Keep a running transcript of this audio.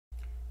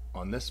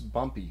On this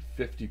bumpy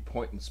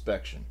 50-point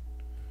inspection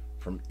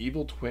from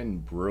Twin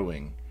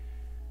Brewing,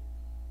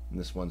 and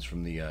this one's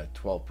from the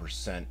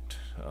 12%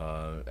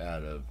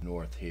 out of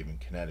North Haven,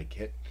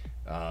 Connecticut.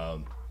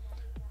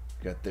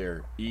 Got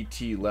their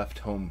ET Left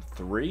Home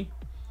 3.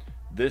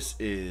 This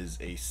is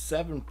a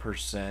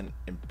 7%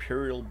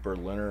 Imperial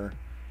Berliner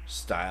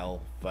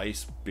style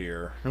Weisse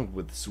beer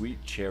with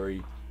sweet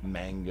cherry,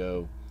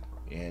 mango,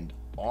 and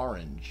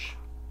orange.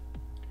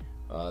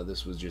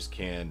 This was just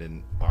canned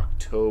in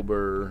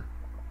October,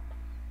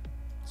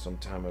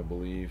 sometime I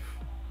believe,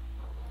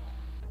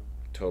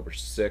 October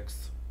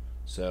 6th.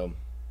 So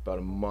about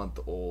a month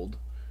old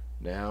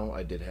now.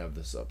 I did have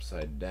this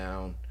upside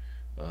down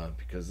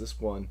because this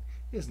one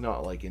is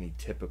not like any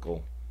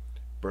typical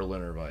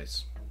Berliner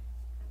Weisse.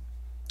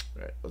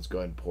 All right, let's go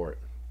ahead and pour it.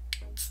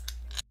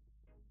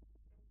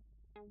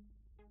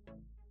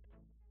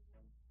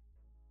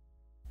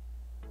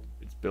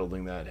 It's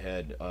building that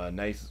head.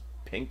 Nice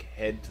pink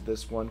head to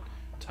this one.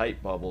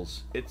 Tight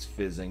bubbles. It's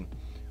fizzing.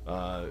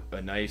 A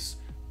nice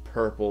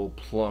purple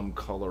plum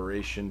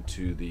coloration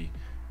to the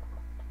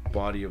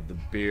body of the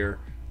beer.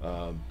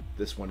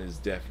 This one is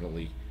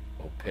definitely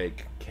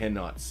opaque.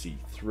 Cannot see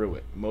through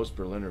it. Most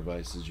Berliner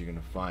Weisses you're going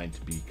to find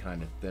to be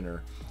kind of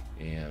thinner,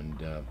 and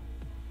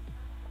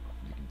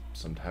you can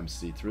sometimes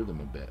see through them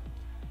a bit.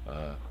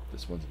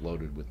 This one's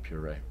loaded with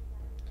puree.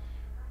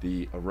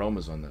 The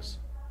aromas on this,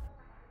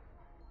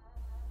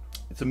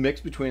 it's a mix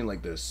between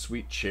like the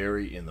sweet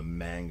cherry and the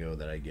mango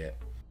that I get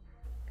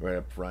right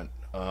up front.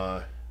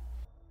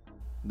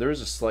 There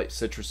is a slight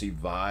citrusy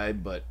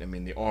vibe, but I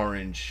mean the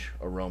orange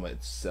aroma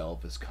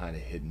itself is kind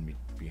of hidden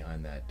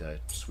behind that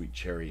sweet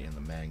cherry and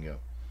the mango.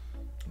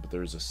 But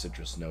there is a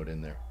citrus note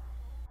in there.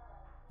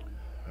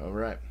 All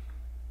right.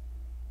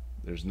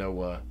 There's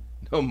no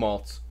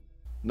malts,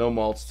 no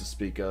malts to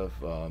speak of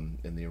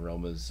in the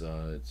aromas.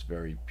 It's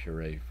very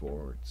puree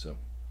forward. So,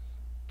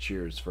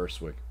 cheers, first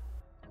swig.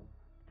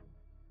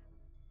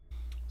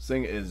 This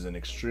thing is an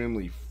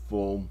extremely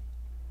full,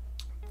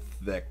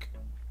 thick,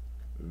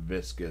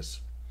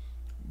 viscous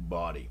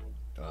body,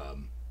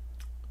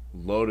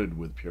 loaded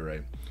with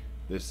puree.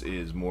 This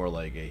is more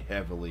like a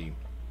heavily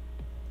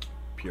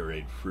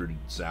pureed fruited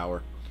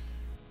sour.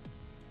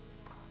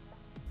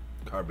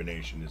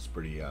 Carbonation is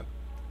pretty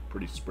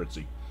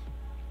spritzy.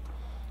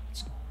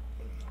 It's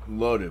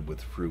loaded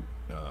with fruit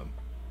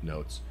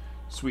notes,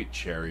 sweet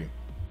cherry.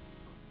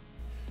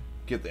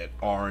 Get that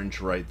orange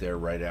right there,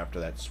 right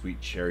after that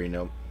sweet cherry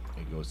note.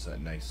 It goes to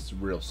that nice,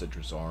 real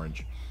citrus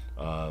orange,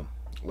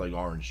 like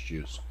orange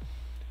juice.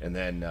 And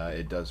then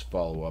it does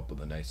follow up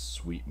with a nice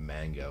sweet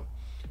mango.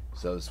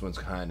 So this one's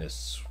kind of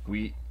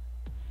sweet,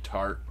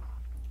 tart,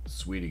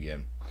 sweet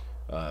again.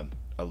 A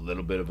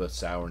little bit of a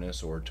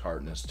sourness or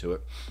tartness to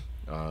it.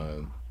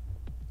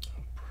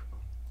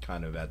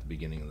 Kind of at the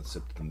beginning of the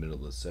sip to the middle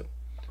of the sip.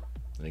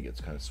 And it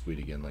gets kind of sweet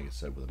again, like I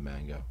said, with a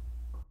mango.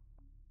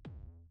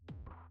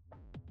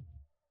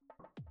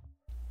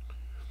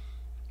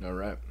 All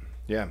right,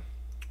 yeah,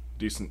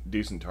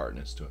 decent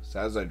tartness to it. So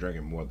as I drink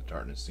it more, the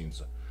tartness seems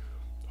to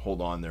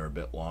hold on there a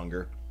bit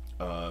longer.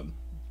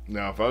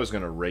 Now, if I was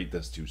going to rate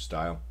this to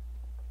style,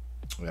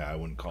 yeah, I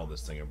wouldn't call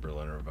this thing a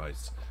Berliner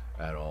Weisse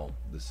at all.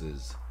 This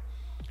is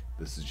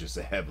just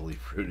a heavily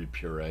fruited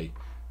puree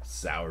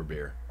sour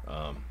beer,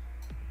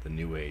 the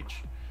new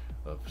age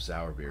of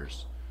sour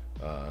beers.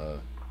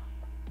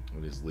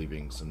 It is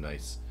leaving some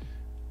nice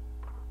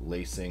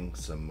lacing,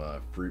 some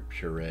fruit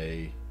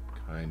puree,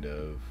 kind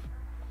of.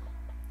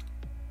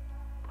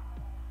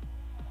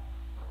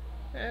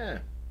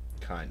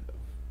 Kind of.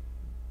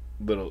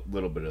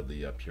 Little bit of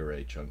the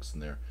puree chunks in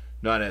there.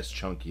 Not as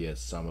chunky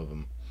as some of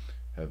them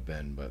have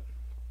been, but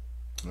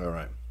all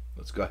right.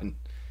 Let's go ahead and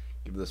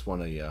give this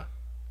one a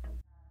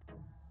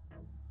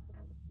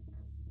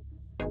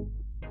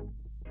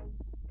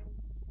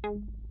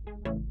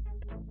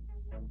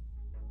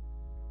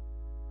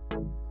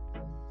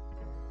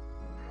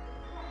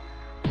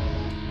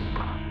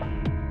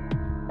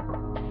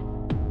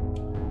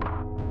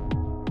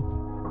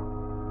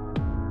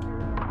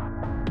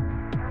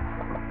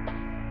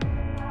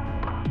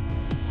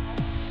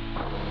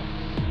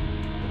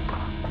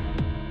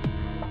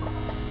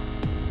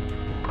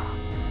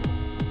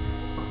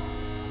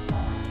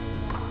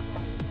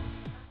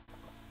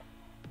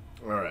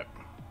all right.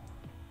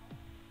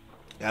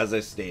 As I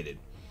stated,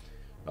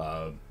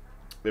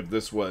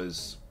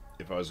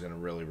 if I was going to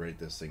really rate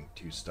this thing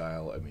to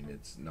style, I mean,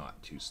 it's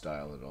not to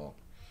style at all.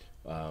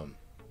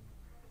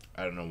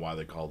 I don't know why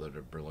they called it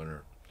a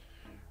Berliner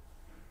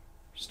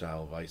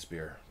style Weiss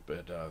beer,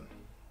 but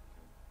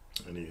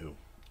anywho,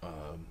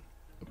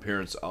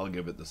 appearance, I'll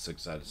give it the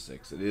 6 out of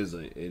 6. It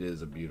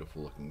is a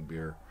beautiful looking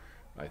beer,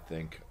 I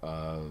think.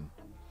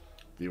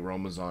 The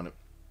aromas on it,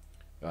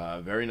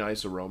 very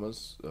nice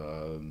aromas.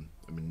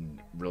 I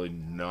mean, really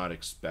not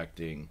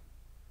expecting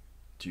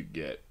to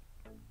get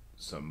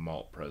some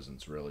malt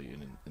presence really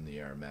in the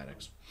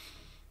aromatics,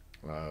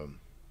 or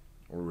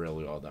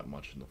really all that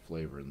much in the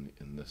flavor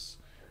in this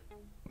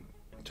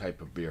type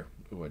of beer.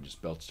 Oh, I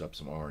just belched up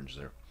some orange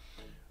there.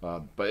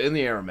 But in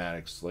the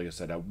aromatics, like I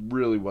said, I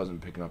really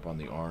wasn't picking up on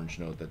the orange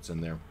note that's in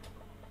there.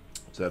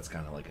 So that's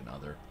kind of like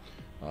another.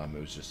 It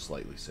was just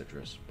slightly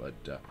citrus, but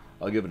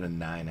I'll give it a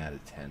 9 out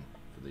of 10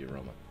 for the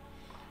aroma.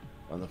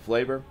 On the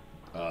flavor,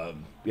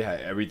 yeah,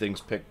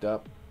 everything's picked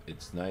up.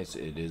 It's nice.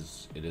 It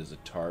is a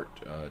tart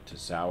to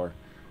sour,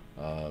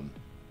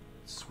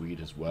 sweet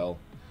as well.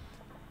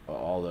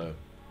 All the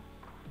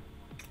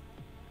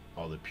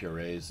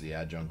purees, the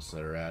adjuncts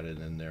that are added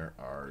in there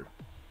are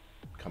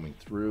coming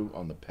through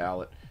on the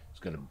palate. It's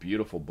got a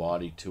beautiful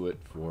body to it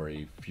for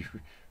a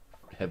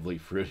heavily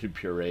fruited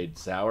pureed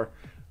sour.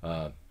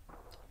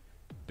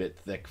 Bit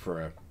thick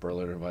for a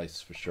Berliner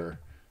Weisse for sure.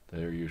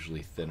 They're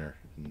usually thinner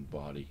in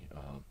body,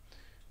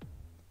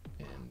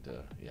 and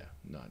yeah,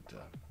 not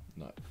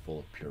full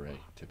of puree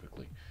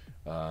typically.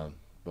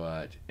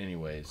 But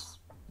anyways,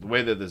 the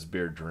way that this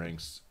beer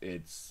drinks,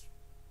 it's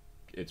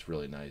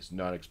really nice.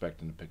 Not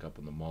expecting to pick up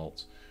on the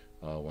malts.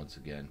 Once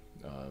again,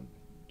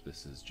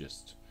 this is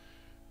just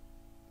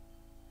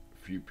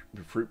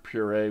fruit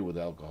puree with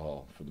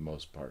alcohol for the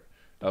most part.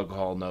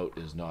 Alcohol note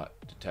is not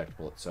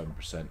detectable at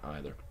 7%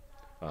 either.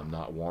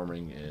 Not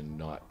warming and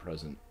not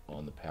present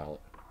on the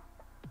palate.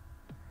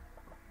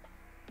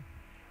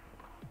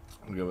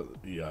 I'll give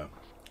it the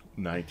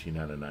 19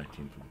 out of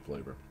 19 for the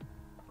flavor.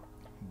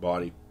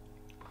 Body,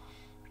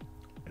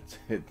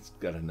 it's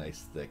got a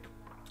nice thick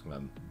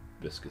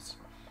viscous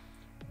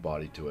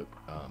body to it,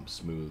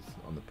 smooth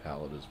on the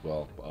palate as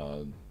well.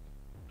 I'm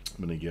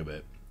gonna give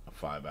it a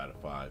 5 out of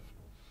 5.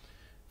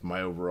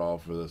 My overall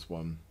for this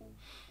one,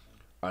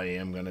 I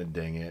am gonna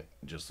ding it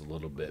just a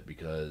little bit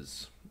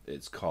because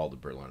it's called a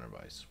Berliner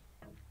Weisse.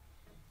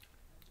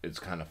 It's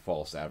kind of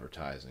false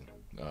advertising.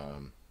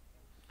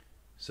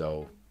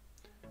 So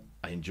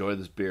I enjoy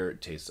this beer.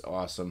 It tastes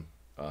awesome.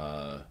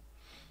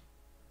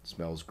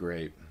 Smells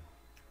great.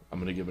 I'm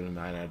going to give it a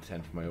 9 out of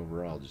 10 for my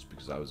overall just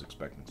because I was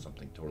expecting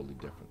something totally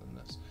different than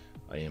this.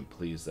 I am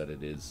pleased that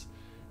it is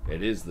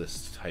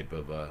this type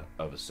of a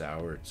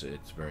sour.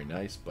 It's very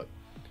nice, but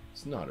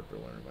it's not a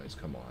Berliner Weisse.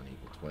 Come on,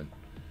 Evil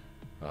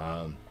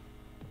Twin.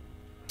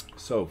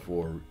 So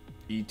for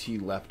ET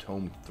Left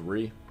Home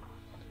 3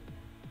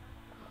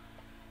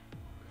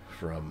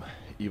 from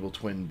Evil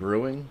Twin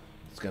Brewing,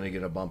 it's going to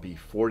get a BuMpY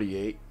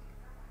 48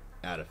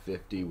 out of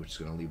 50, which is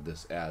going to leave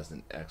this as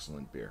an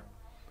excellent beer.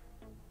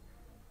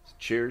 So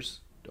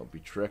cheers. Don't be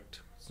tricked.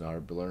 It's not a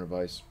Berliner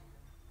Weisse.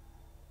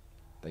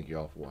 Thank you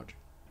all for watching.